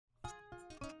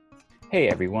Hey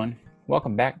everyone,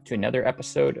 welcome back to another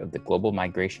episode of the Global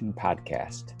Migration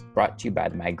Podcast, brought to you by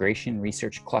the Migration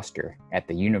Research Cluster at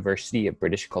the University of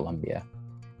British Columbia.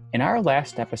 In our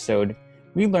last episode,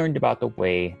 we learned about the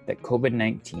way that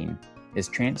COVID-19 is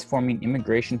transforming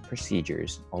immigration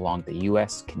procedures along the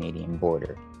US-Canadian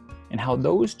border, and how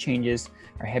those changes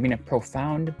are having a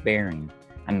profound bearing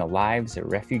on the lives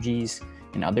of refugees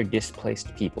and other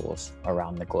displaced peoples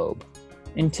around the globe.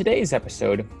 In today's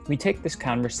episode, we take this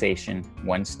conversation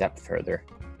one step further,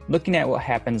 looking at what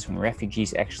happens when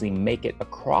refugees actually make it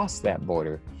across that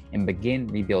border and begin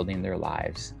rebuilding their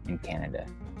lives in Canada.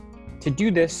 To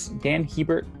do this, Dan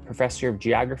Hebert, professor of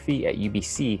geography at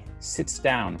UBC, sits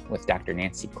down with Dr.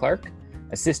 Nancy Clark,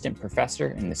 assistant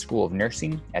professor in the School of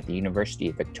Nursing at the University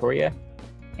of Victoria,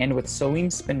 and with Salim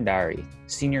Spindari,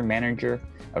 senior manager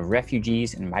of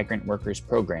refugees and migrant workers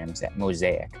programs at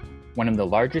Mosaic, one of the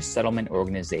largest settlement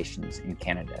organizations in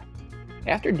Canada.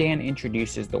 After Dan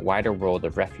introduces the wider world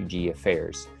of refugee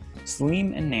affairs,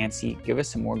 Salim and Nancy give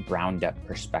us a more ground-up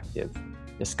perspective,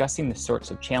 discussing the sorts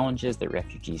of challenges that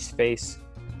refugees face,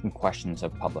 from questions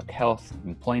of public health,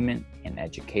 employment, and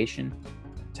education,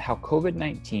 to how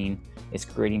COVID-19 is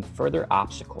creating further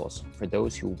obstacles for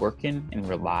those who work in and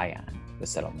rely on the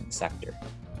settlement sector.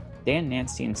 Dan,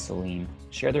 Nancy, and Salim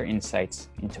share their insights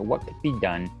into what could be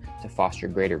done to foster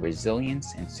greater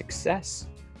resilience and success,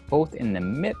 both in the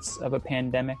midst of a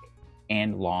pandemic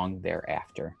and long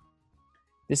thereafter.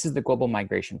 This is the Global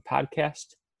Migration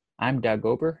Podcast. I'm Doug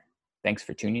Ober. Thanks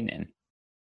for tuning in.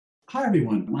 Hi,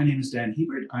 everyone. My name is Dan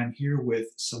Hebert. I'm here with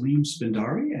Salim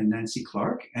Spindari and Nancy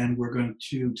Clark, and we're going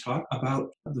to talk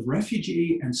about the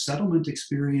refugee and settlement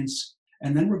experience,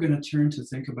 and then we're going to turn to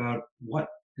think about what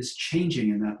is changing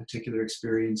in that particular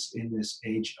experience in this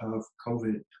age of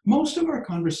COVID. Most of our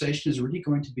conversation is really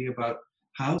going to be about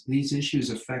how these issues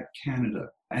affect Canada,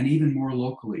 and even more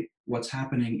locally, what's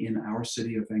happening in our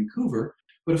city of Vancouver.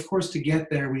 But of course, to get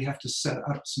there, we have to set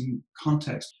up some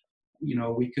context. You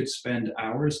know, we could spend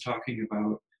hours talking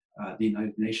about the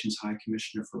United Nations High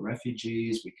Commissioner for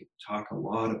Refugees. We could talk a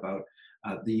lot about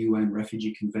the UN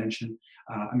Refugee Convention.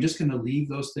 I'm just going to leave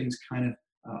those things kind of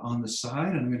on the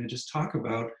side, and I'm going to just talk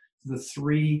about the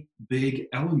three big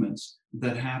elements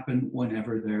that happen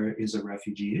whenever there is a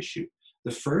refugee issue.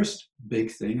 The first big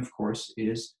thing, of course,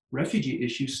 is refugee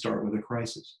issues start with a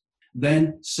crisis.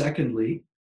 Then, secondly,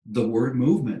 the word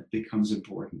movement becomes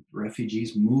important.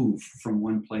 Refugees move from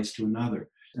one place to another.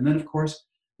 And then, of course,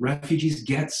 refugees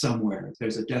get somewhere.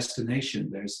 There's a destination,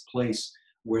 there's a place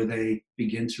where they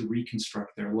begin to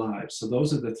reconstruct their lives. So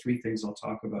those are the three things I'll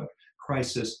talk about: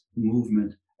 crisis,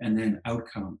 movement, and then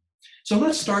outcome. So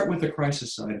let's start with the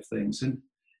crisis side of things. And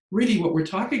really what we're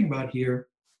talking about here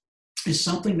is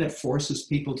something that forces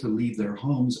people to leave their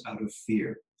homes out of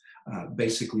fear,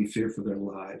 basically fear for their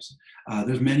lives.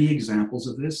 There's many examples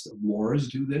of this. Wars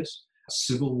do this.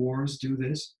 Civil wars do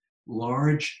this.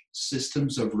 Large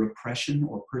systems of repression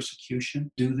or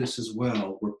persecution do this as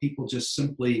well, where people just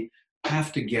simply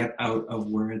have to get out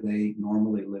of where they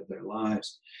normally live their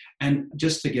lives. And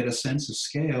just to get a sense of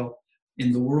scale,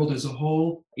 in the world as a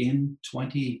whole, in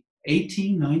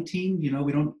 2018, 19,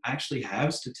 we don't actually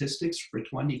have statistics for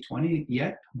 2020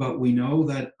 yet, but we know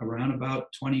that around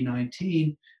about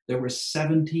 2019, there were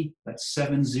 70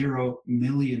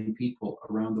 million people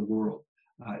around the world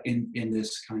in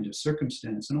this kind of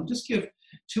circumstance. And I'll just give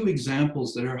two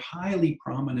examples that are highly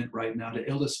prominent right now to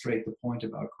illustrate the point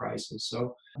about crisis.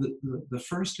 So the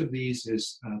first of these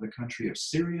is the country of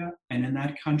Syria. And in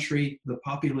that country, the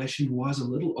population was a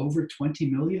little over 20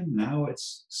 million. Now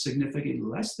it's significantly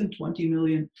less than 20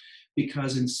 million,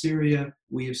 because in Syria,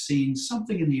 we have seen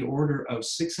something in the order of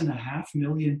 6.5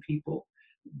 million people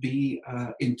be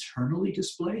internally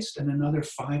displaced, and another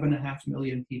 5.5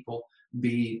 million people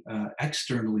be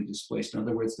externally displaced. In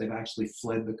other words, they've actually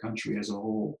fled the country as a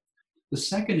whole. The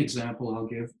second example I'll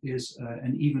give is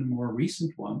an even more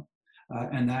recent one,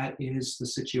 and that is the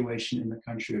situation in the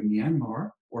country of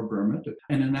Myanmar, or Burma.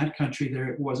 And in that country,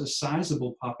 there was a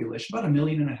sizable population, about 1.5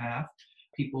 million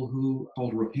people who are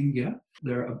called Rohingya.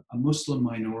 They're a Muslim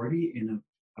minority in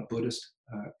a Buddhist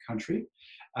country.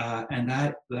 And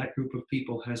that group of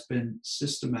people has been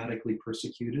systematically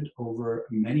persecuted over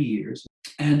many years.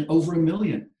 And over 1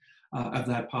 million of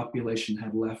that population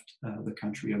have left the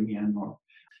country of Myanmar.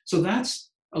 So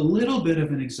that's a little bit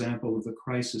of an example of the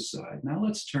crisis side. Now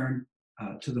let's turn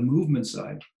to the movement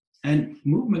side. And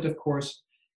movement, of course,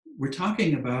 we're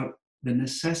talking about the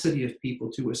necessity of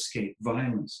people to escape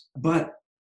violence. But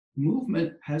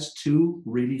movement has two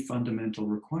really fundamental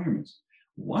requirements.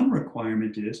 One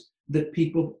requirement is that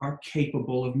people are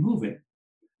capable of moving.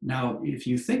 Now, if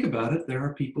you think about it, there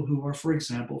are people who are, for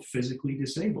example, physically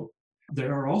disabled.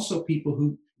 There are also people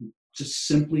who just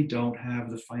simply don't have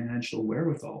the financial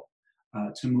wherewithal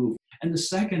to move. And the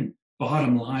second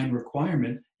bottom line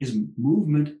requirement is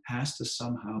movement has to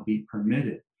somehow be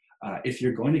permitted. If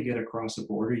you're going to get across a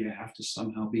border, you have to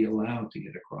somehow be allowed to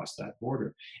get across that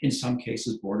border. In some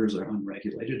cases, borders are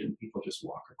unregulated and people just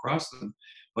walk across them.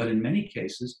 But in many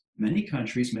cases, many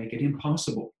countries make it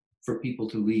impossible for people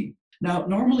to leave. Now,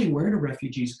 normally, where do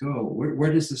refugees go?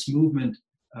 Where does this movement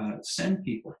send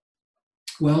people?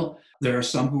 Well, there are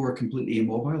some who are completely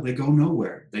immobile. They go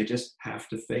nowhere. They just have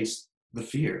to face the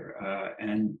fear.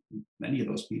 And many of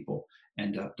those people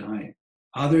end up dying.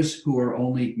 Others who are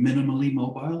only minimally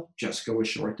mobile just go a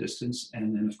short distance.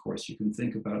 And then, of course, you can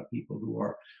think about people who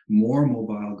are more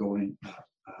mobile going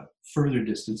further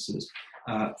distances.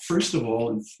 First of all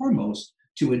and foremost,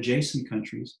 to adjacent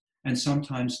countries, and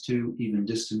sometimes to even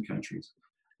distant countries.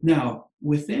 Now,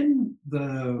 within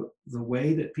the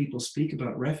way that people speak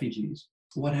about refugees,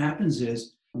 what happens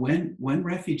is when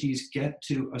refugees get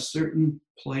to a certain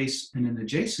place in an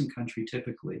adjacent country,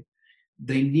 typically,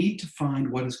 they need to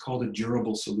find what is called a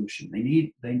durable solution. They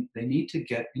need to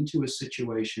get into a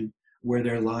situation where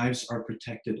their lives are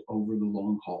protected over the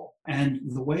long haul. And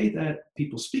the way that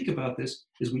people speak about this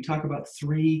is we talk about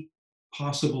three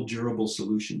possible durable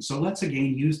solutions. So let's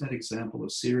again use that example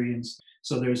of Syrians.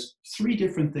 So there's three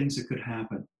different things that could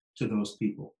happen to those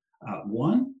people.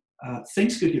 One,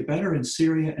 things could get better in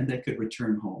Syria and they could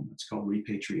return home. It's called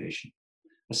repatriation.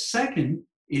 A second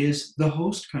is the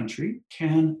host country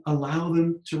can allow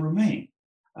them to remain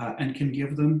and can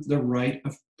give them the right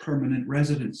of permanent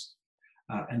residence.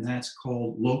 And that's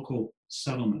called local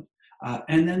settlement.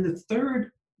 And then the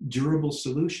third durable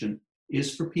solution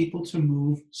is for people to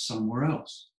move somewhere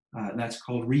else. That's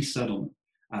called resettlement.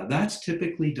 That's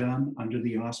typically done under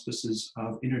the auspices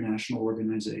of international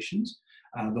organizations.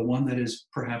 The one that is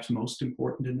perhaps most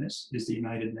important in this is the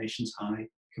United Nations High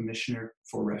Commissioner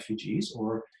for Refugees,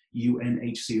 or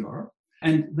UNHCR.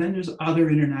 And then there's other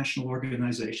international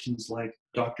organizations like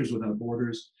Doctors Without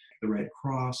Borders, the Red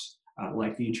Cross,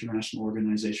 like the International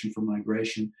Organization for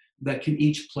Migration, that can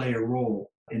each play a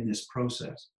role in this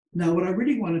process. Now, what I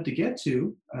really wanted to get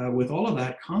to with all of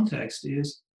that context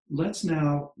is let's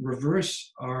now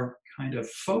reverse our kind of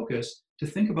focus to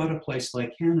think about a place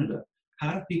like Canada.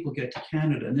 How do people get to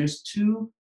Canada? And there's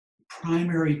two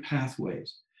primary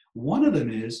pathways. One of them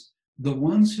is the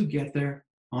ones who get there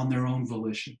on their own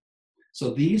volition.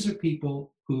 So these are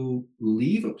people who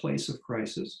leave a place of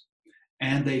crisis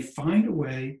and they find a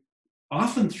way,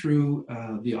 often through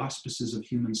the auspices of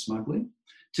human smuggling,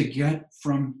 to get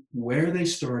from where they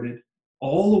started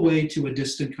all the way to a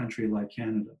distant country like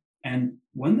Canada. And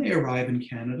when they arrive in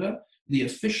Canada, the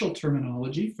official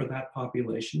terminology for that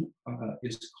population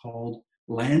is called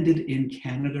landed in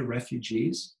Canada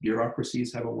refugees.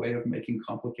 Bureaucracies have a way of making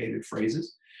complicated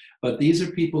phrases. But these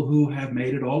are people who have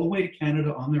made it all the way to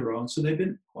Canada on their own. So they've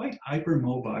been quite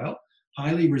hypermobile,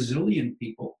 highly resilient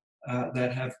people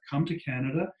that have come to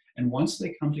Canada. And once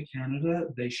they come to Canada,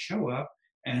 they show up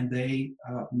and they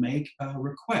make a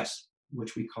request,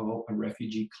 which we call a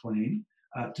refugee claim,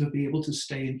 to be able to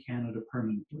stay in Canada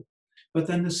permanently. But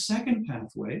then the second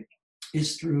pathway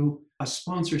is through a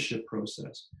sponsorship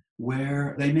process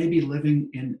where they may be living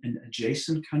in an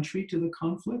adjacent country to the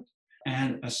conflict,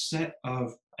 and a set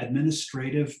of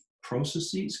administrative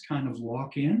processes kind of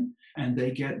lock in, and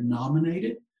they get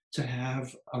nominated to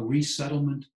have a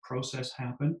resettlement process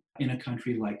happen in a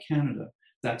country like Canada.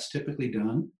 That's typically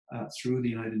done through the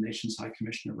United Nations High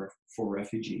Commissioner for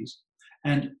Refugees.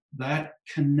 And that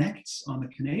connects on the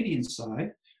Canadian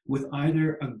side with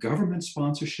either a government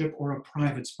sponsorship or a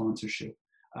private sponsorship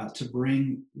to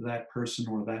bring that person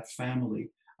or that family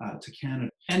to Canada.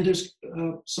 And there's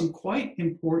some quite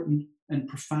important and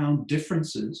profound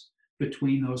differences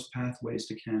between those pathways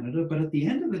to Canada. But at the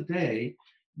end of the day,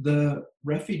 the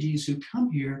refugees who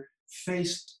come here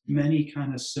faced many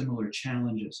kind of similar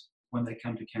challenges when they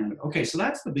come to Canada. Okay, so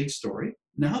that's the big story.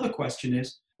 Now the question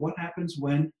is, what happens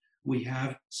when we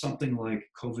have something like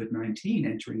COVID-19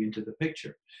 entering into the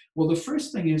picture? Well, the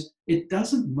first thing is it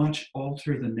doesn't much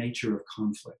alter the nature of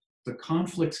conflict. The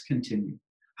conflicts continue.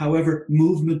 However,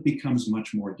 movement becomes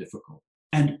much more difficult.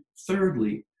 And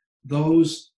thirdly,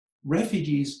 those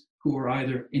refugees who are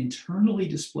either internally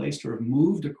displaced or have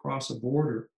moved across a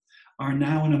border are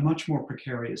now in a much more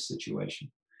precarious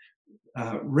situation.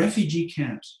 Refugee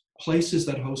camps, places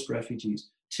that host refugees,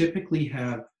 typically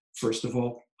have, first of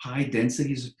all, high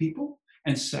densities of people,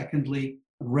 and secondly,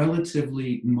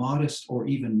 relatively modest or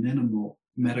even minimal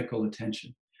medical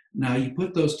attention. Now, you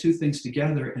put those two things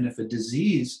together, and if a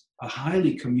disease a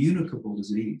highly communicable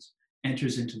disease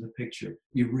enters into the picture,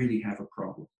 you really have a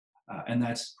problem. And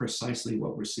that's precisely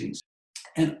what we're seeing.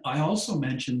 And I also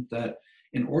mentioned that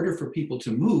in order for people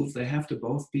to move, they have to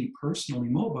both be personally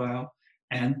mobile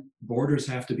and borders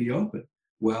have to be open.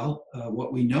 Well,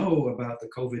 what we know about the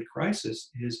COVID crisis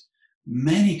is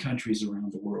many countries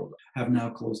around the world have now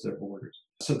closed their borders.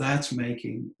 So that's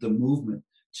making the movement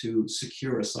to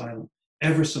secure asylum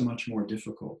ever so much more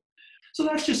difficult. So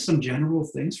that's just some general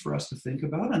things for us to think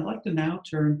about. I'd like to now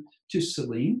turn to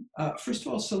Salim. First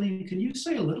of all, Salim, can you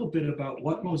say a little bit about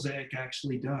what Mosaic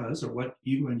actually does, or what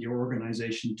you and your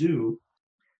organization do?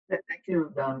 Thank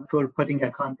you, Don, for putting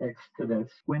a context to this.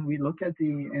 When we look at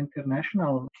the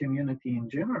international community in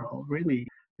general, really,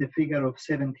 the figure of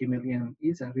 70 million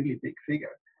is a really big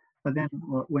figure. But then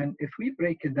if we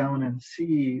break it down and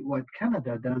see what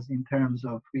Canada does in terms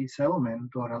of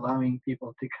resettlement or allowing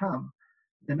people to come,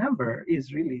 the number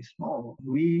is really small.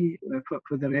 We,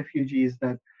 for the refugees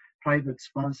that private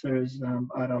sponsors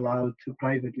are allowed to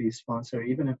privately sponsor,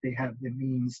 even if they have the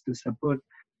means to support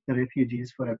the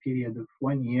refugees for a period of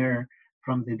 1 year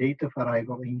from the date of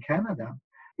arrival in Canada,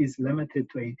 is limited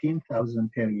to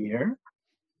 18,000 per year.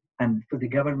 And for the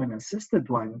government assisted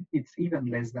one, it's even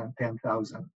less than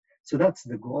 10,000. So that's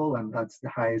the goal, and that's the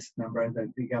highest number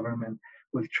that the government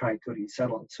will try to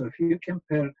resettle. So if you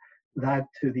compare that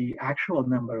to the actual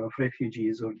number of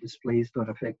refugees or displaced or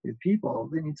affected people,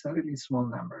 then it's a really small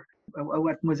number.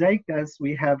 What Mosaic does,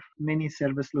 we have many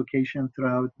service locations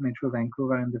throughout Metro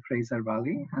Vancouver and the Fraser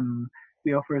Valley, and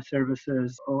we offer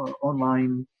services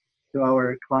online to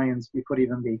our clients before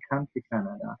even they come to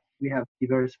Canada. We have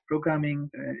diverse programming,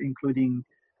 including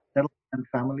settlement and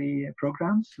family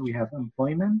programs. We have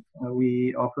employment.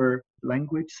 We offer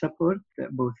language support,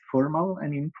 both formal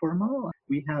and informal.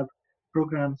 We have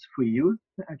programs for youth,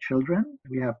 children.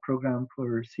 We have programs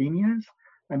for seniors,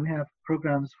 and we have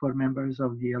programs for members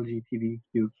of the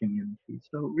LGBTQ community.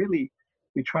 So really,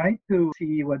 we try to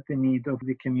see what the need of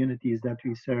the communities that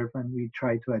we serve, and we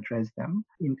try to address them.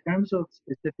 In terms of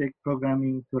specific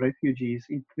programming to refugees,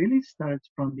 it really starts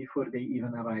from before they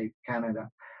even arrive Canada.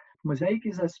 Mosaic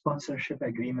is a sponsorship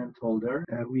agreement holder.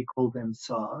 We call them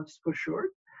SAWs for short.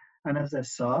 And as a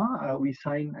SAW, we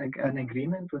sign an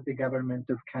agreement with the government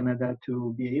of Canada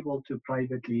to be able to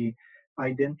privately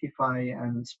identify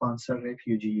and sponsor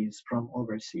refugees from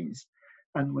overseas.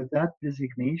 And with that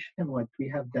designation, what we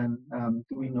have done,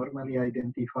 we normally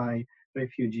identify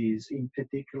refugees in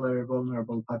particular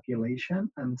vulnerable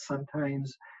population, and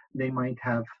sometimes they might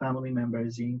have family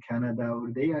members in Canada or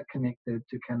they are connected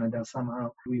to Canada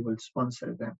somehow. We will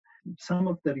sponsor them. Some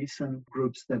of the recent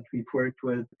groups that we've worked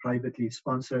with privately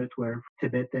sponsored were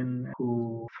Tibetan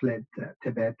who fled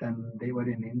Tibet and they were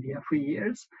in India for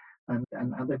years.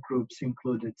 And other groups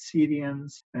included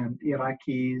Syrians and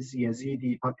Iraqis,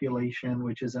 Yazidi population,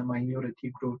 which is a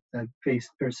minority group that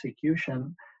faced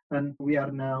persecution. And we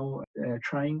are now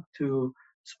trying to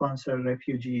sponsor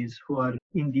refugees who are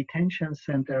in detention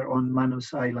center on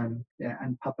Manus Island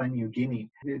and Papua New Guinea.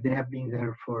 They have been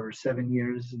there for 7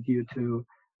 years due to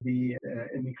the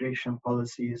immigration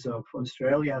policies of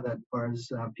Australia that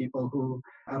bars people who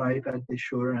arrive at the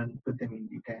shore and put them in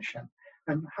detention.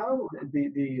 And how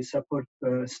the support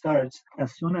starts,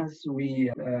 as soon as we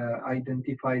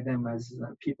identify them as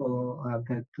people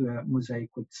that Mosaic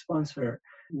would sponsor,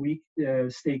 we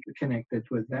stay connected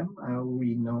with them.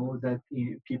 We know that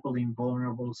people in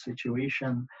vulnerable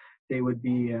situation, they would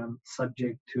be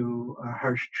subject to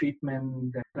harsh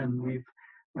treatment, and we've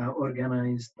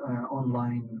organized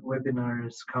online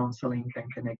webinars, counseling,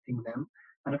 and connecting them.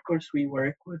 And of course, we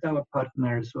work with our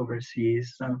partners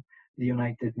overseas, the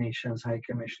United Nations High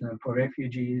Commissioner for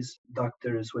Refugees,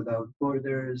 Doctors Without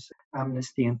Borders,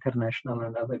 Amnesty International,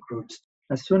 and other groups.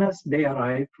 As soon as they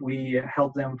arrive, we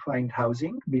help them find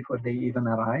housing before they even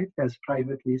arrive. As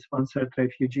privately sponsored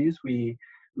refugees, we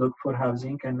look for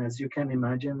housing. And as you can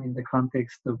imagine, in the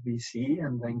context of BC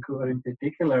and Vancouver in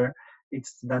particular,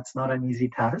 that's not an easy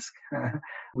task.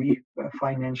 We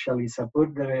financially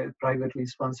support the privately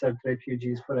sponsored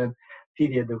refugees for a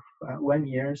period of 1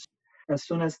 year. As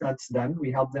soon as that's done,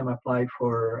 we help them apply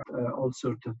for all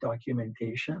sorts of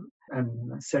documentation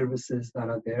and services that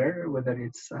are there, whether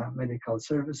it's medical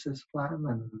services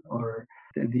plan or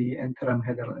the interim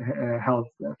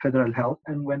federal health.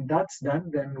 And when that's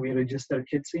done, then we register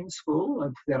kids in school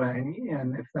if there are any,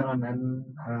 and if there are none,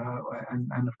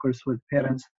 and of course with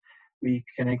parents, we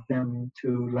connect them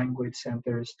to language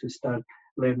centers to start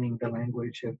learning the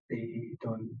language if they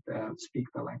don't speak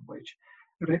the language.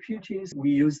 Refugees, we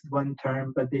use one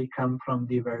term, but they come from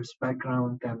diverse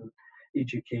backgrounds, and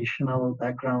educational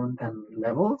background and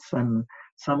levels, and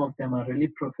some of them are really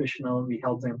professional. We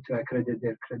help them to accredit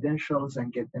their credentials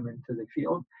and get them into the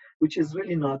field, which is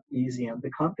really not easy. In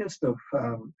the context of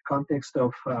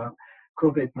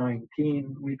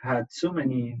COVID-19, we've had so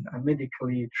many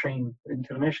medically trained,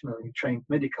 internationally trained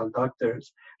medical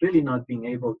doctors really not being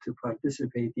able to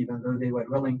participate, even though they were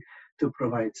willing to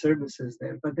provide services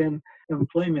there. But then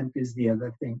employment is the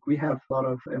other thing. We have a lot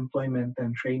of employment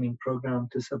and training programs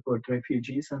to support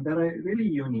refugees, and that are really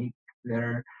unique.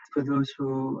 They're for those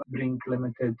who bring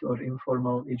limited or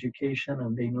informal education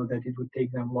and they know that it would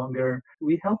take them longer.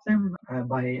 We help them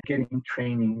by getting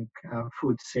training,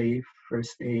 food safe,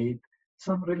 first aid,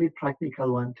 some really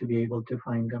practical one to be able to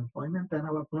find employment. And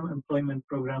our employment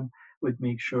program would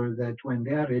make sure that when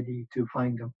they are ready to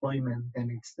find employment, then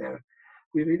it's there.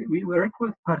 We work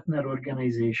with partner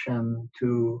organization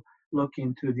to look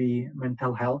into the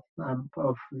mental health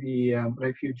of the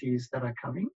refugees that are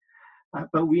coming.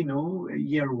 But we know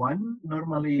year one,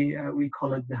 normally we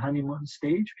call it the honeymoon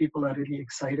stage. People are really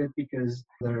excited because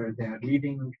they're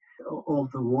leaving all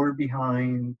the war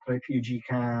behind, refugee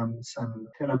camps and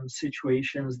term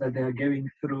situations that they're going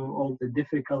through, all the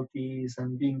difficulties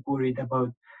and being worried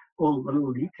about all the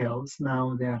little details.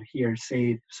 Now they're here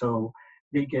safe. So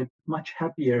they get much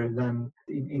happier than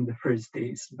in the first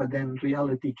days. But then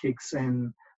reality kicks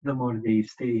in the more they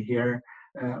stay here.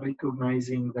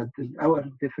 Recognizing that our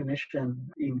definition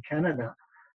in Canada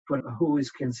for who is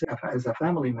considered as a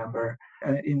family member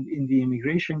in the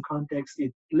immigration context,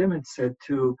 it limits it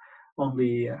to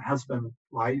only husband,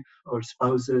 wife, or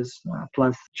spouses,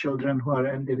 plus children who are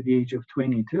under the age of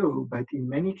 22. But in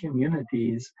many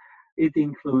communities, it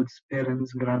includes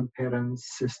parents,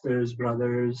 grandparents, sisters,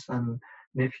 brothers, and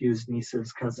nephews,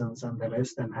 nieces, cousins, and the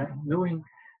rest. And knowing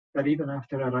that even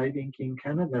after arriving in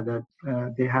Canada,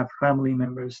 that they have family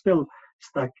members still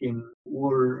stuck in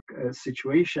war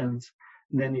situations,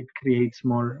 then it creates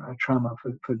more trauma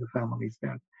for the families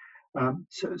there.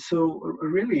 So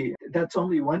really, that's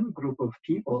only one group of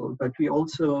people, but we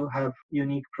also have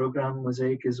unique program.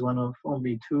 Mosaic is one of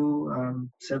only two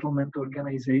settlement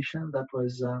organizations that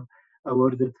was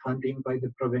awarded funding by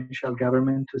the provincial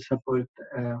government to support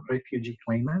refugee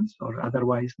claimants, or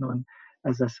otherwise known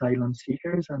as asylum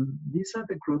seekers. And these are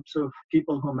the groups of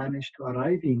people who managed to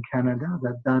arrive in Canada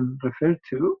that Dan referred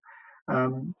to.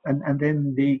 And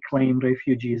then they claim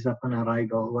refugees upon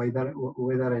arrival,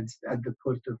 whether it's at the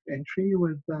port of entry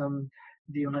with the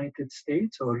United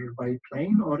States or by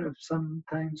plane, or if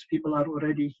sometimes people are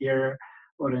already here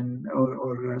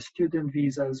or student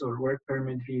visas or work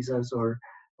permit visas or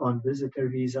on visitor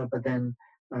visa, but then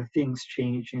things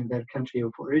change in their country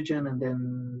of origin, and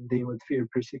then they would fear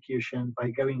persecution by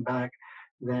going back.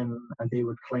 Then they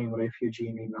would claim refugee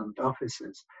in Inland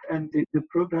offices. And the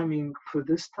programming for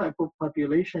this type of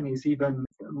population is even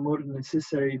more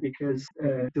necessary because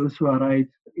those who arrive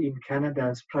in Canada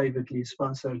as privately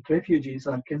sponsored refugees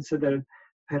are considered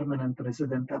permanent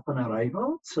resident upon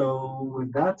arrival. So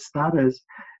with that status,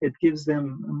 it gives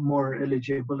them more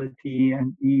eligibility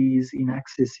and ease in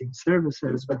accessing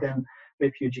services. But then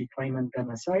refugee claimant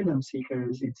and asylum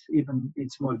seekers,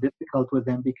 it's more difficult with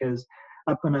them because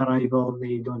upon arrival,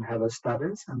 they don't have a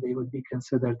status and they would be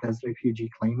considered as refugee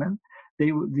claimant.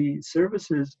 The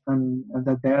services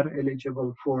that they're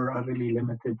eligible for are really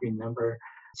limited in number.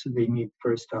 So they need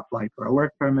first to apply for a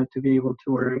work permit to be able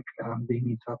to work. They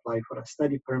need to apply for a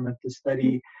study permit to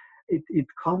study. It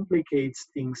complicates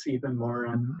things even more.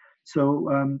 And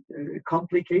so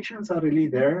complications are really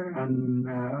there. And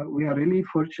we are really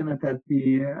fortunate at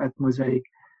Mosaic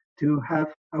to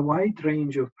have a wide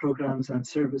range of programs and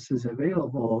services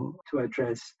available to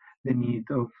address the need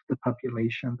of the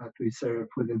population that we serve,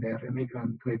 whether they're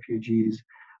immigrant, refugees,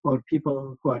 or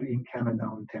people who are in Canada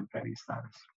on temporary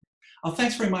status.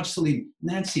 Thanks very much, Salim.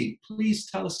 Nancy, please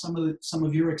tell us some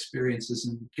of your experiences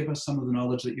and give us some of the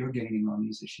knowledge that you're gaining on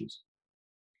these issues.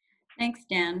 Thanks,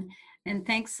 Dan. And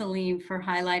thanks, Salim, for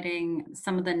highlighting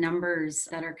some of the numbers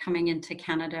that are coming into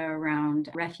Canada around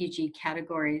refugee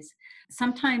categories.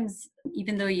 Sometimes,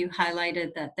 even though you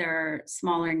highlighted that there are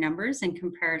smaller numbers in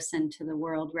comparison to the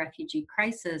world refugee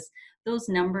crisis, those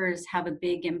numbers have a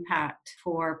big impact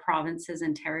for provinces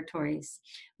and territories.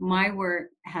 My work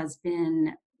has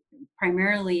been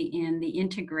primarily in the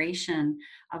integration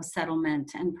of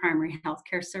settlement and primary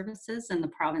healthcare services in the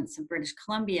province of British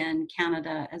Columbia and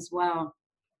Canada as well.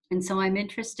 And so I'm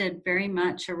interested very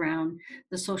much around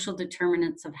the social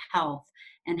determinants of health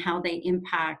and how they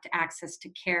impact access to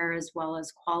care as well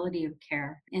as quality of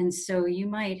care. And so you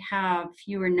might have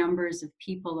fewer numbers of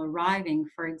people arriving.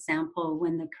 For example,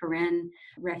 when the Karen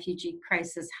refugee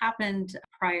crisis happened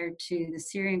prior to the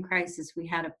Syrian crisis, we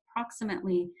had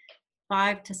approximately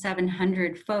 500 to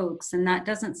 700 folks, and that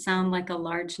doesn't sound like a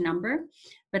large number,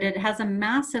 but it has a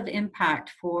massive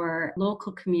impact for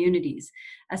local communities,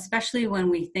 especially when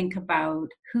we think about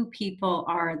who people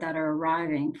are that are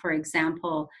arriving. For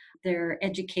example, their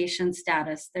education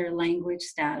status, their language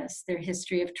status, their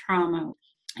history of trauma.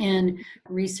 And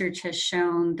research has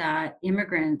shown that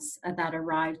immigrants that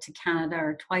arrive to Canada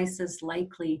are twice as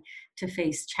likely to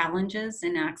face challenges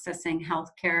in accessing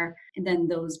healthcare than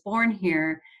those born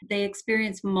here. They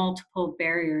experience multiple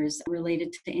barriers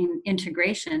related to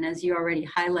integration, as you already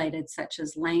highlighted, such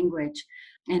as language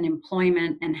and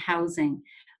employment and housing.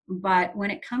 But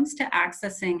when it comes to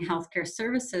accessing healthcare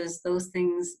services,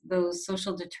 those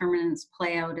social determinants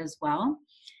play out as well.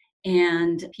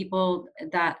 And people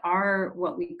that are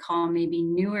what we call maybe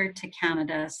newer to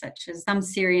Canada, such as some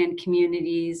Syrian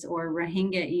communities or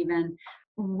Rohingya even,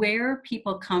 where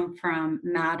people come from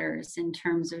matters in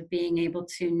terms of being able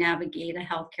to navigate a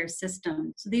healthcare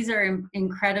system. So these are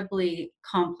incredibly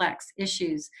complex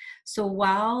issues. So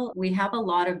while we have a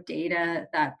lot of data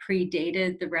that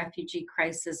predated the refugee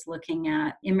crisis looking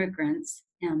at immigrants,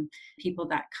 people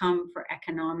that come for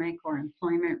economic or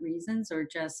employment reasons or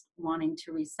just wanting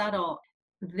to resettle,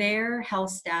 their health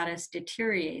status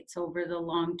deteriorates over the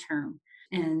long term.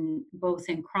 And both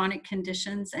in chronic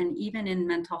conditions and even in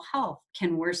mental health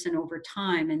can worsen over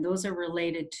time. And those are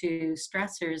related to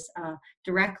stressors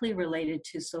directly related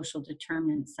to social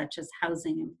determinants such as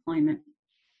housing, employment,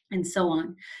 and so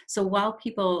on. So while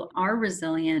people are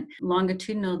resilient,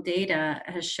 longitudinal data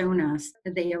has shown us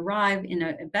that they arrive in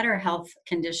a better health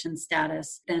condition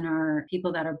status than are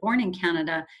people that are born in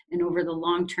Canada, and over the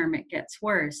long term it gets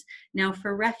worse. Now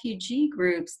for refugee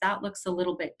groups, that looks a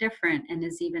little bit different and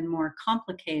is even more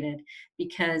complicated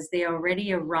because they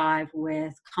already arrive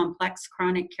with complex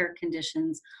chronic care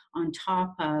conditions on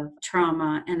top of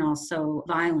trauma and also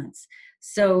violence.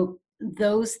 So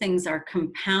those things are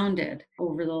compounded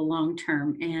over the long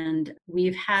term. And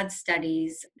we've had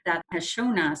studies that has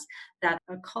shown us that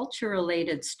a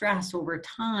culture-related stress over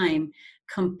time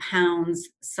compounds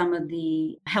some of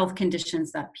the health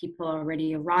conditions that people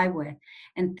already arrive with.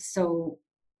 And so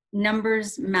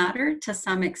numbers matter to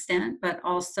some extent, but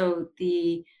also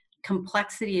the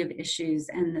complexity of issues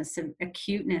and the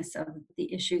acuteness of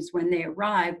the issues when they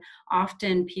arrive.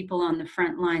 Often people on the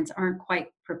front lines aren't quite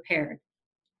prepared.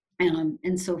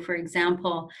 And so, for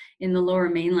example, in the Lower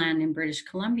Mainland in British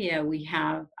Columbia, we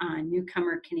have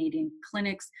newcomer Canadian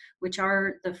clinics, which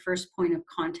are the first point of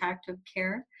contact of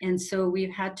care. And so we've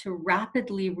had to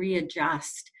rapidly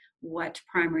readjust what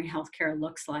primary health care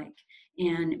looks like.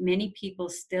 And many people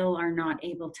still are not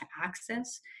able to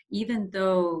access, even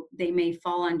though they may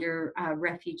fall under a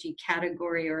refugee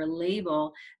category or a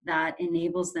label that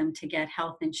enables them to get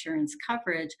health insurance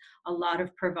coverage. A lot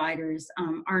of providers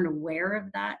aren't aware of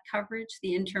that coverage,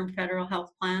 the interim federal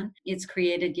health plan. It's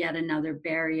created yet another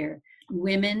barrier.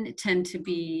 Women tend to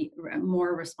be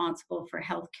more responsible for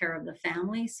health care of the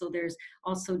family, so there's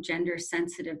also gender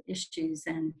sensitive issues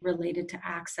and related to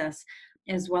access,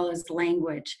 as well as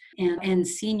language. And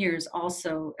seniors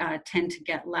also tend to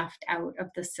get left out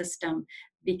of the system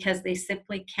because they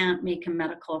simply can't make a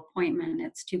medical appointment.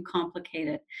 It's too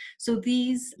complicated. So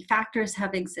these factors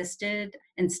have existed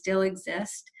and still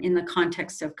exist in the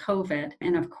context of COVID.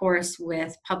 And of course,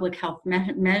 with public health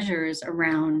measures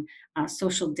around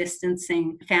social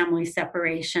distancing, family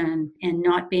separation, and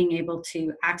not being able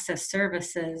to access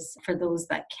services for those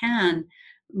that can,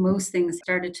 most things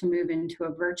started to move into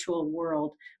a virtual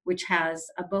world, which has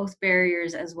both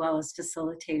barriers as well as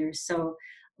facilitators. So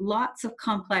lots of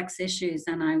complex issues.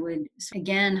 And I would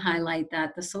again highlight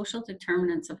that the social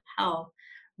determinants of health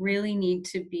really need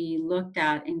to be looked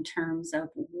at in terms of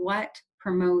what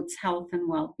promotes health and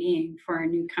well-being for our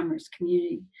newcomers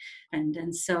community.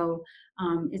 And so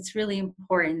it's really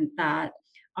important that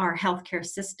our healthcare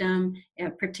system,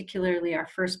 particularly our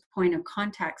first point of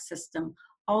contact system,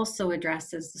 also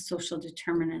addresses the social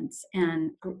determinants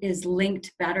and is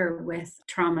linked better with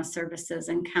trauma services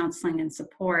and counseling and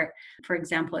support, for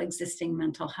example, existing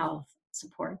mental health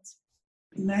supports.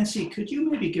 Nancy, could you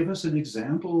maybe give us an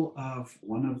example of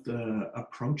one of the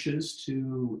approaches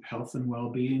to health and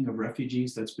well-being of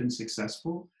refugees that's been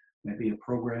successful? Maybe a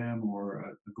program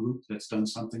or a group that's done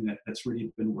something that's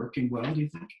really been working well, do you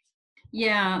think?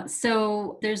 Yeah,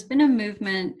 so there's been a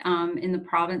movement in the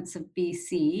province of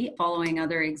BC, following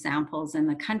other examples in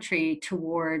the country,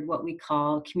 toward what we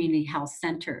call community health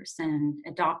centers and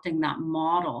adopting that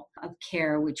model of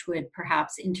care, which would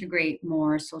perhaps integrate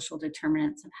more social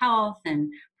determinants of health and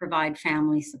provide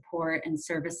family support and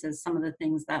services, some of the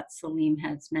things that Salim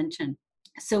has mentioned.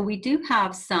 So we do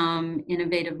have some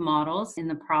innovative models in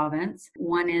the province.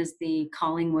 One is the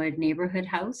Collingwood Neighborhood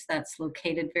House that's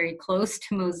located very close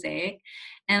to Mosaic.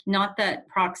 And not that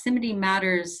proximity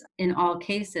matters in all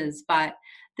cases, but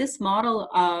this model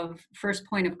of first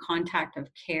point of contact of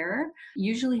care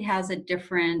usually has a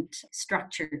different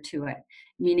structure to it,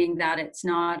 meaning that it's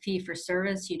not fee for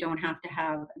service. You don't have to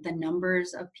have the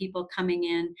numbers of people coming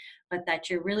in, but that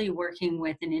you're really working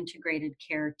with an integrated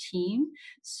care team.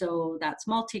 So that's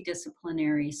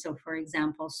multidisciplinary. So, for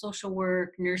example, social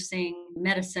work, nursing,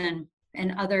 medicine,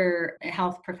 and other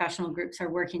health professional groups are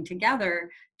working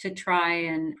together to try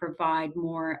and provide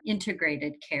more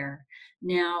integrated care.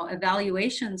 Now,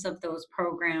 evaluations of those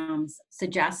programs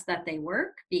suggest that they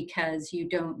work because you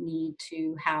don't need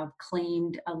to have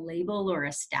claimed a label or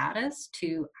a status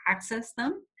to access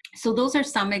them. So those are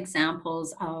some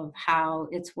examples of how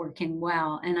it's working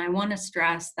well. And I want to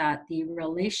stress that the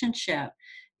relationship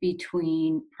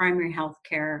between primary health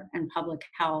care and public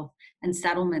health and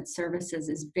settlement services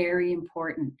is very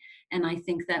important. And I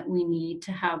think that we need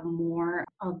to have more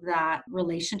of that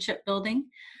relationship building,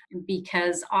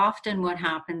 because often what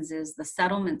happens is the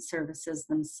settlement services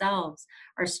themselves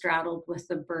are straddled with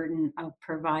the burden of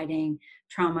providing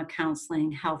trauma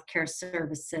counseling, healthcare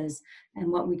services, and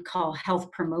what we'd call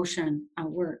health promotion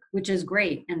work, which is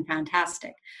great and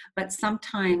fantastic. But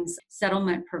sometimes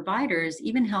settlement providers,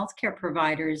 even healthcare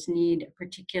providers, need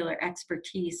particular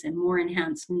expertise and more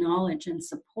enhanced knowledge and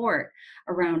support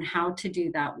around how to do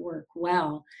that work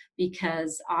well,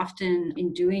 because often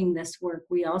in doing this work,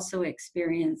 we also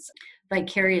experience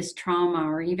vicarious trauma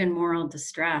or even moral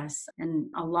distress. And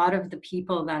a lot of the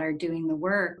people that are doing the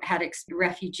work had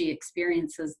refugee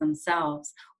experiences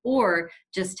themselves, or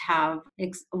just have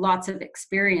lots of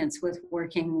experience with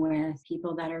working with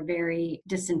people that are very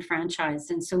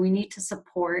disenfranchised. And so we need to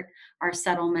support our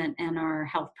settlement and our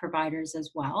health providers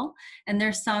as well. And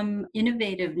there's some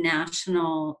innovative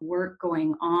national work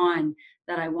going on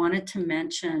that I wanted to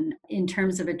mention in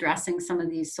terms of addressing some of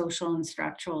these social and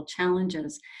structural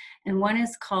challenges. And one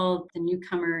is called the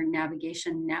Newcomer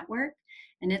Navigation Network.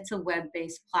 And it's a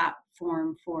web-based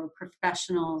platform for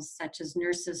professionals such as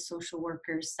nurses, social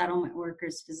workers, settlement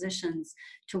workers, physicians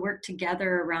to work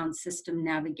together around system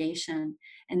navigation.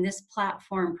 And this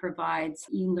platform provides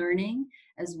e-learning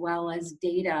as well as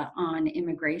data on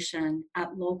immigration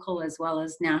at local as well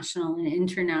as national and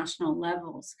international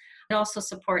levels. It also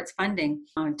supports funding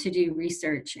to do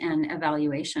research and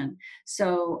evaluation.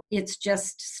 So it's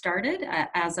just started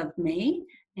as of May,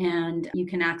 and you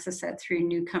can access it through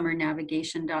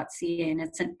newcomernavigation.ca, and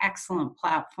it's an excellent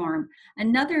platform.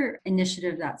 Another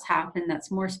initiative that's happened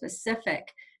that's more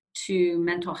specific to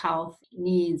mental health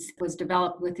needs was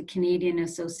developed with the Canadian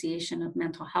Association of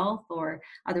Mental Health, or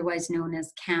otherwise known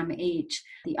as CAMH,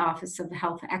 the Office of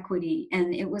Health Equity,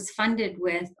 and it was funded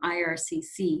with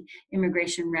IRCC,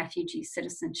 Immigration, Refugee,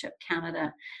 Citizenship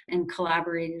Canada, and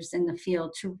collaborators in the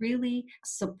field to really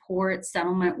support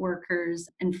settlement workers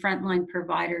and frontline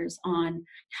providers on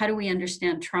how do we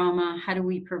understand trauma, how do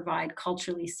we provide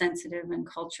culturally sensitive and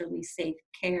culturally safe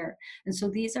care. And so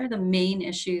these are the main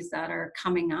issues that are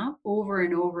coming up over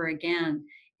and over again.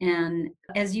 And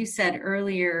as you said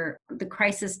earlier, the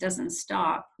crisis doesn't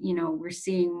stop. You know, we're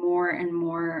seeing more and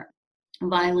more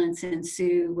violence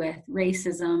ensue with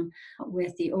racism,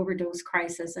 with the overdose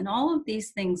crisis, and all of these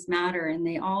things matter, and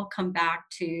they all come back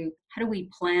to how do we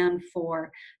plan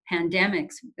for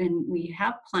pandemics? And we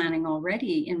have planning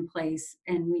already in place,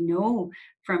 and we know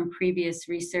from previous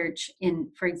research in,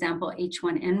 for example,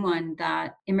 H1N1,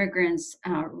 that immigrants,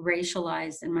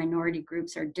 racialized and minority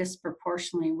groups are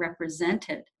disproportionately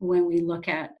represented when we look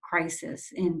at crisis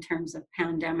in terms of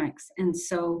pandemics. And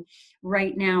so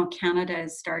right now, Canada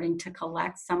is starting to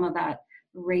collect some of that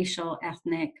racial,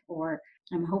 ethnic, or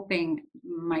I'm hoping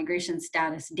migration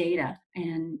status data,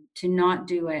 and to not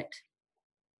do it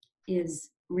is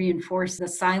reinforce the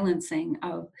silencing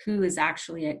of who is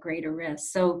actually at greater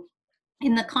risk. So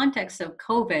in the context of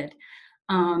COVID,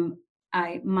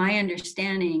 my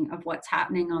understanding of what's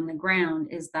happening on the ground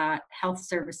is that health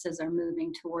services are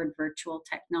moving toward virtual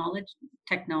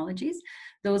technologies.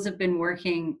 Those have been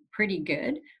working pretty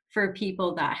good for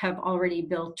people that have already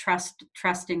built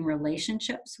trusting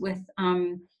relationships with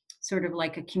sort of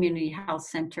like a community health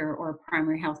center or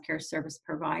primary health care service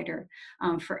provider.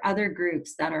 For other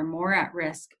groups that are more at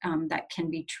risk, that can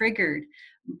be triggered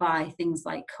by things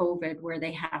like COVID, where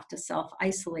they have to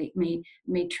self-isolate,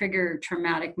 may trigger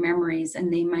traumatic memories,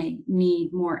 and they might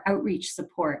need more outreach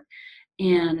support.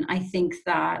 And I think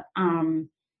that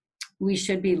we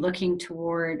should be looking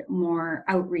toward more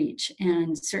outreach.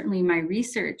 And certainly my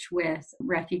research with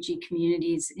refugee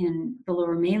communities in the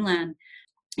Lower Mainland,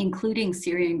 including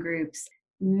Syrian groups,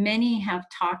 many have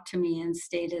talked to me and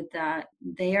stated that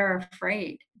they are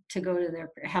afraid to go to their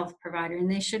health provider,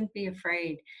 and they shouldn't be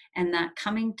afraid, and that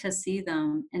coming to see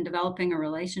them and developing a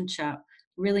relationship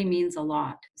really means a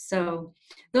lot. So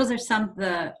those are some of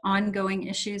the ongoing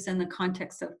issues in the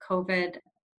context of COVID.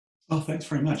 Oh, thanks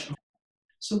very much.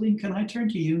 Celine, can I turn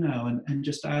to you now and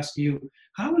just ask you,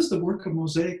 how has the work of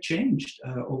Mosaic changed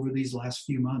over these last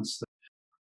few months?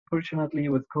 Fortunately,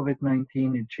 with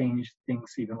COVID-19, it changed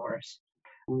things even worse.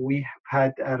 We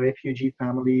had a refugee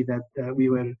family that we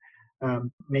were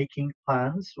making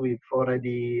plans. We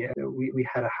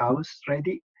had a house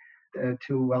ready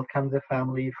to welcome the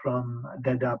family from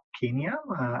Dadaab, Kenya.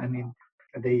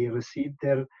 They received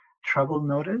their travel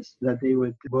notice that they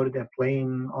would board a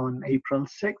plane on April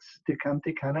 6th to come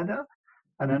to Canada.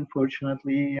 And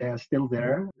unfortunately, they are still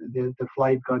there. The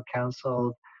flight got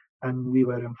canceled, and we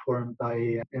were informed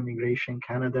by Immigration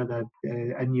Canada that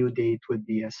a new date would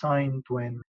be assigned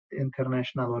when the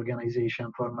International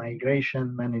Organization for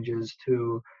Migration manages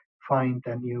to find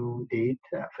a new date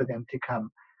for them to come.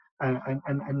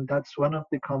 And that's one of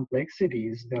the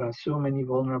complexities. There are so many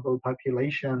vulnerable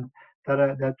population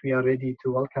that we are ready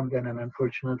to welcome them, and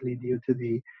unfortunately, due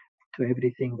to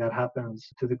everything that happens,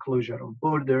 to the closure of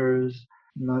borders,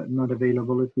 not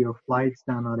availability of flights,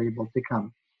 they're not able to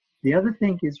come. The other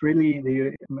thing is really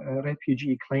the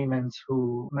refugee claimants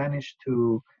who managed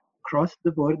to cross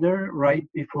the border right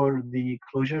before the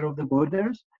closure of the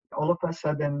borders. All of a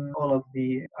sudden, all of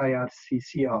the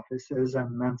IRCC offices,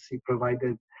 and Nancy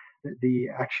provided the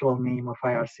actual name of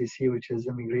IRCC, which is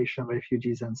Immigration,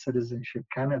 Refugees and Citizenship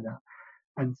Canada,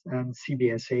 and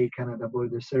CBSA, Canada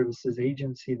Border Services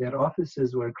Agency, their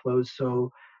offices were closed. So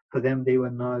for them, they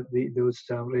were not, those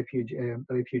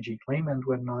refugee claimants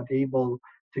were not able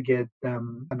to get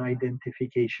an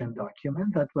identification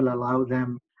document that will allow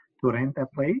them to rent a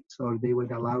place, or they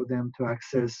would allow them to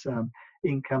access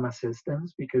income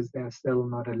assistance because they're still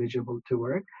not eligible to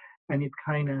work. And it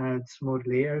kind of adds more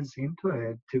layers into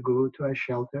it to go to a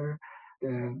shelter.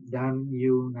 Dan,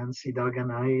 you, Nancy, Doug,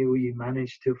 and I, we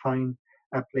managed to find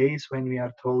a place when we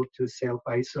are told to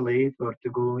self-isolate or to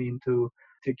go into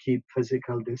to keep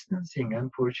physical distancing.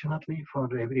 Unfortunately,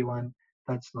 for everyone,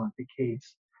 that's not the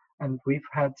case. And we've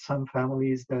had some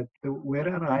families that were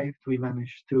arrived, we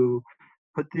managed to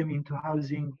put them into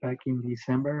housing back in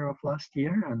December of last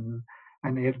year and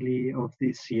early of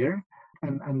this year.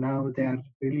 And now they're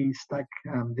really stuck.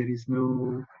 There is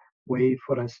no way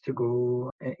for us to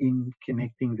go in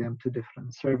connecting them to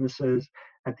different services.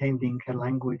 Attending a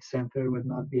language center would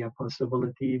not be a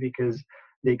possibility because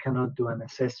they cannot do an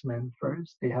assessment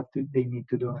first. They need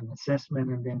to do an assessment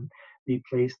and then be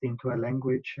placed into a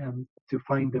language. And to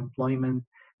find employment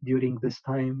during this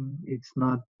time, it's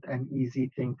not an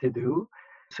easy thing to do.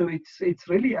 So it's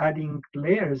really adding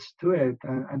layers to it,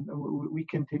 and we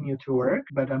continue to work,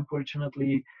 but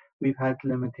unfortunately we've had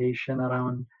limitation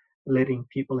around letting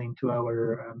people into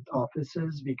our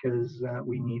offices because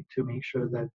we need to make sure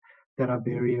that there are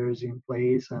barriers in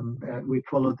place and we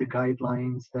follow the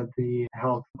guidelines that the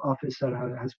health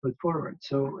officer has put forward.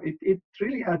 So it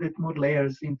really added more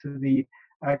layers into the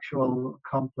actual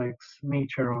complex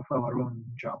nature of our own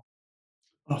job.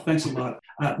 Oh, thanks a lot.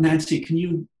 Nancy, can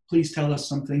you please tell us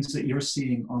some things that you're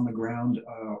seeing on the ground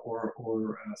or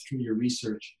through your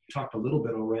research? You talked a little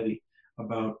bit already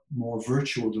about more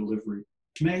virtual delivery,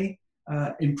 which may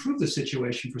improve the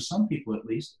situation for some people at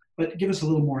least, but give us a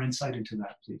little more insight into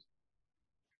that, please.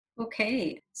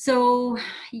 Okay, so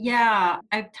yeah,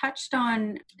 I've touched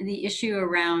on the issue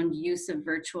around use of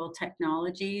virtual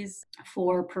technologies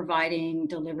for providing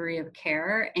delivery of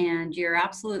care. And you're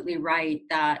absolutely right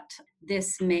that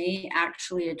this may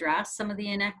actually address some of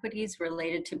the inequities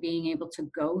related to being able to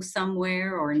go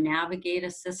somewhere or navigate a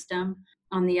system.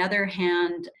 On the other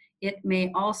hand, it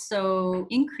may also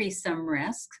increase some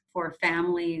risk for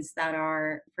families that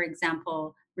are, for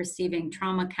example, receiving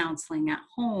trauma counseling at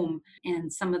home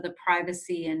and some of the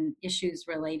privacy and issues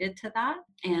related to that,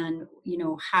 and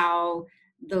how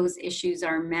those issues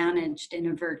are managed in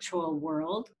a virtual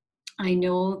world. I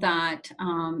know that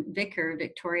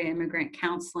Victoria Immigrant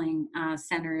Counseling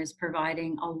Center is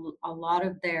providing a lot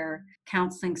of their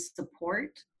counseling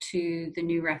support to the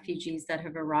new refugees that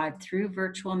have arrived through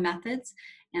virtual methods.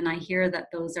 And I hear that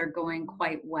those are going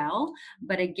quite well.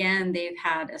 But again, they've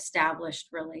had established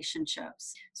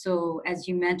relationships. So as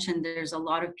you mentioned, there's a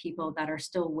lot of people that are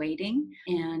still waiting.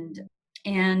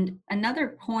 And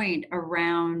another point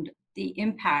around the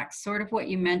impact, sort of what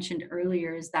you mentioned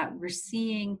earlier, is that we're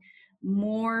seeing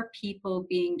more people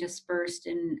being dispersed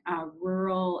in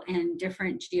rural and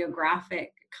different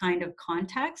geographic kind of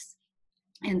contexts.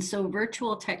 And so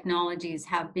virtual technologies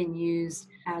have been used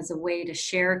as a way to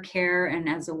share care and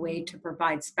as a way to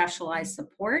provide specialized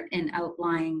support in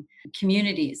outlying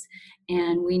communities.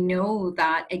 And we know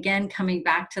that, again, coming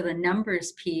back to the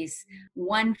numbers piece,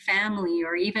 one family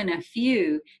or even a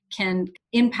few can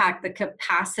impact the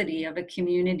capacity of a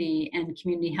community and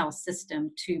community health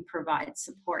system to provide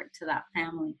support to that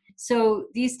family. So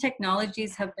these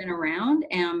technologies have been around,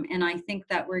 and I think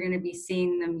that we're going to be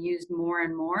seeing them used more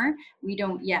and more. We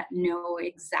don't yet know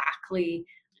exactly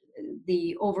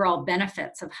the overall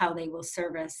benefits of how they will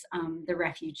service the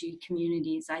refugee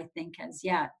communities, I think, as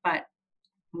yet, but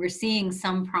we're seeing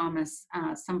some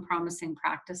promising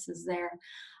practices there.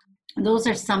 Those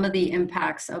are some of the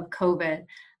impacts of COVID.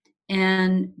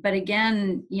 But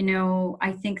again,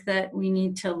 I think that we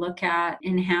need to look at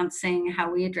enhancing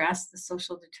how we address the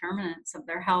social determinants of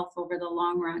their health over the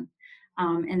long run.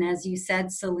 And as you said,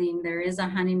 Salim, there is a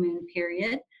honeymoon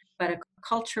period, but a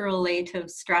culture-related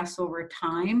stress over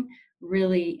time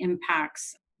really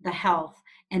impacts the health.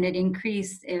 And it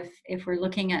increased if we're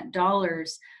looking at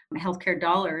dollars, healthcare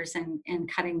dollars,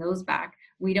 and cutting those back.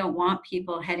 We don't want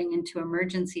people heading into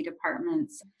emergency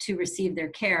departments to receive their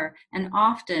care. And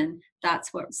often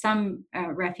that's what some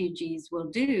refugees will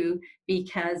do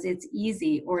because it's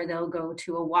easy, or they'll go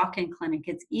to a walk-in clinic.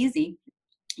 It's easy,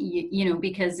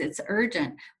 because it's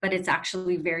urgent, but it's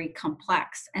actually very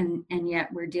complex. And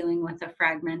yet we're dealing with a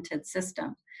fragmented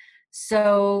system.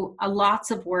 So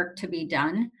lots of work to be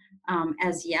done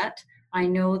as yet. I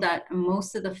know that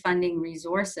most of the funding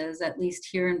resources, at least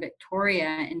here in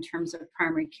Victoria, in terms of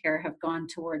primary care, have gone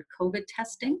toward COVID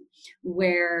testing,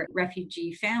 where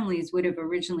refugee families would have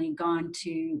originally gone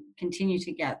to continue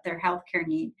to get their healthcare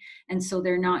need. And so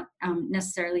they're not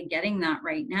necessarily getting that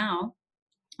right now,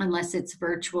 unless it's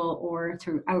virtual or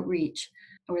through outreach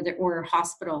or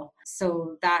hospital.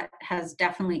 So that has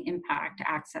definitely impacted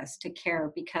access to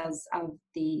care because of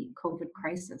the COVID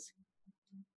crisis.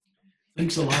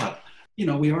 Thanks a lot.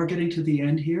 We are getting to the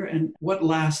end here. And what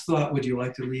last thought would you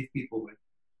like to leave people with?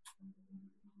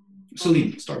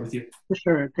 Salim, start with you.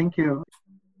 Sure, thank you.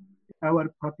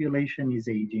 Our population is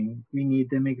aging. We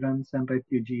need immigrants and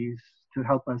refugees to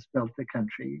help us build the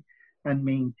country and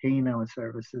maintain our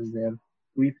services there.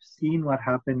 We've seen what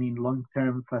happened in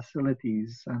long-term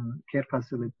facilities and care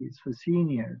facilities for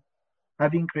seniors.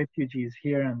 Having refugees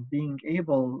here and being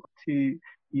able to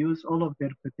use all of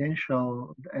their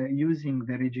potential, using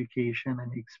their education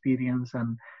and experience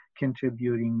and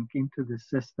contributing into the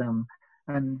system.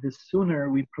 And the sooner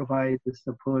we provide the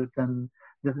support and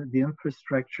the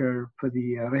infrastructure for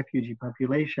the refugee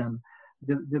population,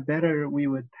 the better we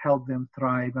would help them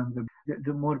thrive, and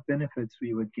the more benefits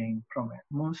we would gain from it.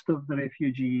 Most of the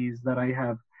refugees that I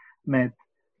have met,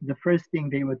 the first thing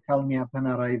they would tell me upon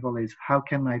arrival is, how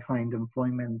can I find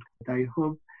employment? I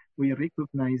hope we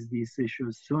recognize these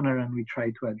issues sooner and we try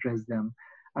to address them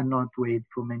and not wait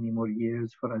for many more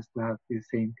years for us to have the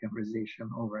same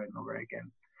conversation over and over again.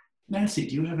 Nancy,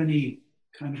 do you have any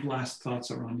kind of last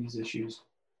thoughts around these issues?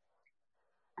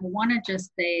 I want to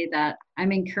just say that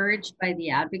I'm encouraged by the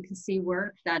advocacy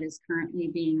work that is currently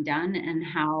being done and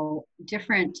how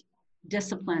different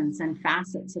disciplines and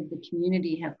facets of the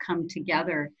community have come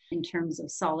together in terms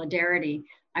of solidarity.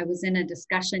 I was in a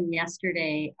discussion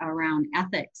yesterday around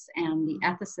ethics, and the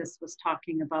ethicist was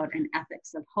talking about an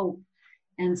ethics of hope.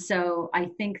 And so I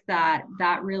think that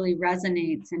really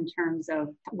resonates in terms of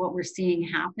what we're seeing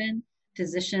happen.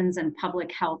 Physicians and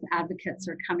public health advocates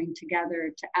are coming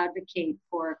together to advocate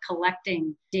for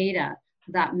collecting data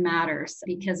that matters,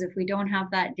 because if we don't have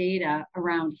that data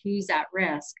around who's at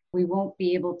risk, we won't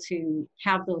be able to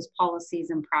have those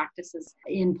policies and practices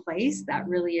in place that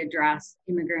really address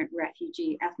immigrant,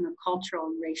 refugee, ethnocultural,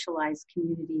 and racialized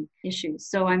community issues.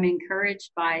 So I'm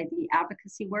encouraged by the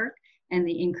advocacy work and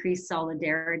the increased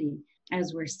solidarity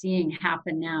as we're seeing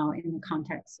happen now in the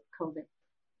context of COVID.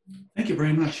 Thank you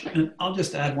very much. And I'll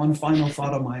just add one final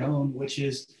thought of my own, which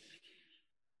is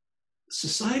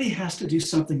society has to do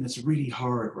something that's really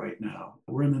hard right now.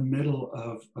 We're in the middle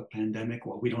of a pandemic.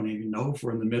 Well, we don't even know if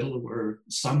we're in the middle. We're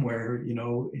somewhere,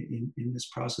 in this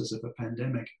process of a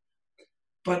pandemic.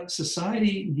 But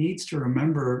society needs to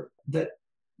remember that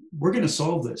we're going to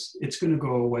solve this. It's going to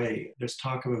go away. There's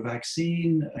talk of a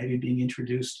vaccine maybe being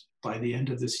introduced by the end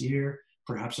of this year,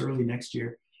 perhaps early next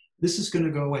year. This is going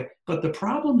to go away. But the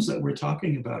problems that we're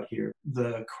talking about here,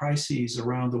 the crises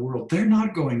around the world, they're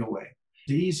not going away.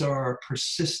 These are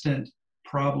persistent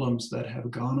problems that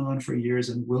have gone on for years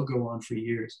and will go on for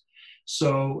years.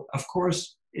 So, of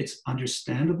course, it's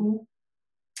understandable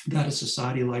that a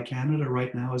society like Canada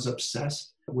right now is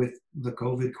obsessed with the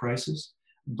COVID crisis.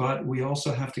 But we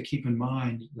also have to keep in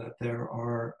mind that there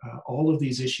are all of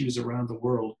these issues around the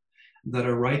world that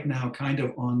are right now kind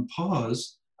of on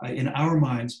pause in our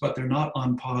minds, but they're not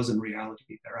on pause in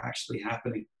reality. They're actually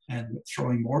happening and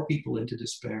throwing more people into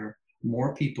despair,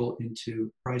 more people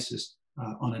into crisis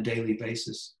on a daily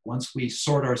basis. Once we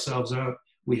sort ourselves out,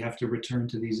 we have to return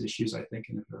to these issues, I think,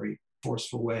 in a very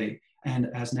forceful way.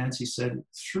 And as Nancy said,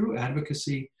 through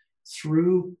advocacy,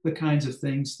 through the kinds of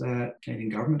things that Canadian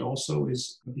government also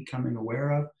is becoming aware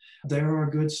of, there are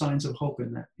good signs of hope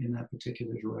in that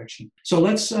particular direction. So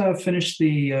let's finish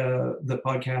the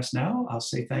podcast now. I'll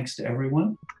say thanks to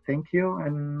everyone. Thank you,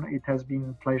 and it has been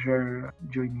a pleasure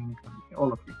joining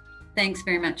all of you. Thanks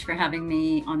very much for having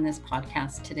me on this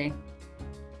podcast today.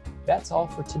 That's all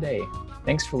for today.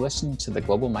 Thanks for listening to the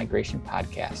Global Migration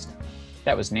Podcast.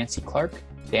 That was Nancy Clark,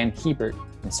 Dan Hebert,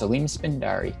 and Salim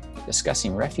Spindari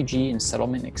discussing refugee and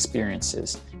settlement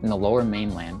experiences in the Lower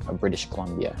Mainland of British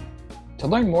Columbia. To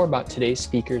learn more about today's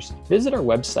speakers, visit our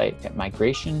website at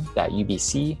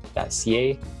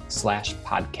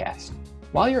migration.ubc.ca/podcast.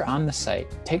 While you're on the site,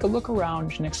 take a look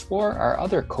around and explore our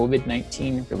other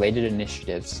COVID-19 related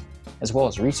initiatives, as well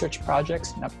as research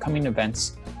projects and upcoming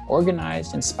events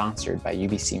organized and sponsored by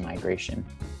UBC Migration.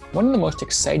 One of the most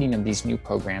exciting of these new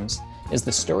programs is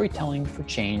the Storytelling for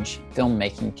Change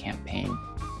filmmaking campaign.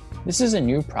 This is a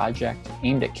new project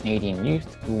aimed at Canadian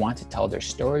youth who want to tell their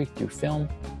story through film,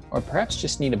 or perhaps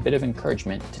just need a bit of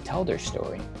encouragement to tell their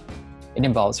story. It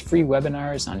involves free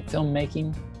webinars on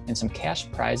filmmaking and some cash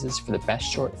prizes for the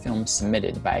best short film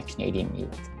submitted by a Canadian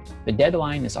youth. The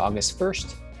deadline is August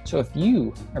 1st, so if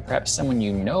you, or perhaps someone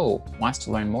you know, wants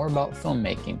to learn more about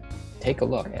filmmaking, take a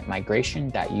look at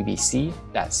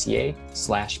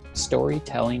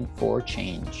migration.ubc.ca/storytelling for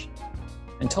change.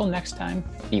 Until next time,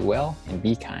 be well and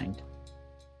be kind.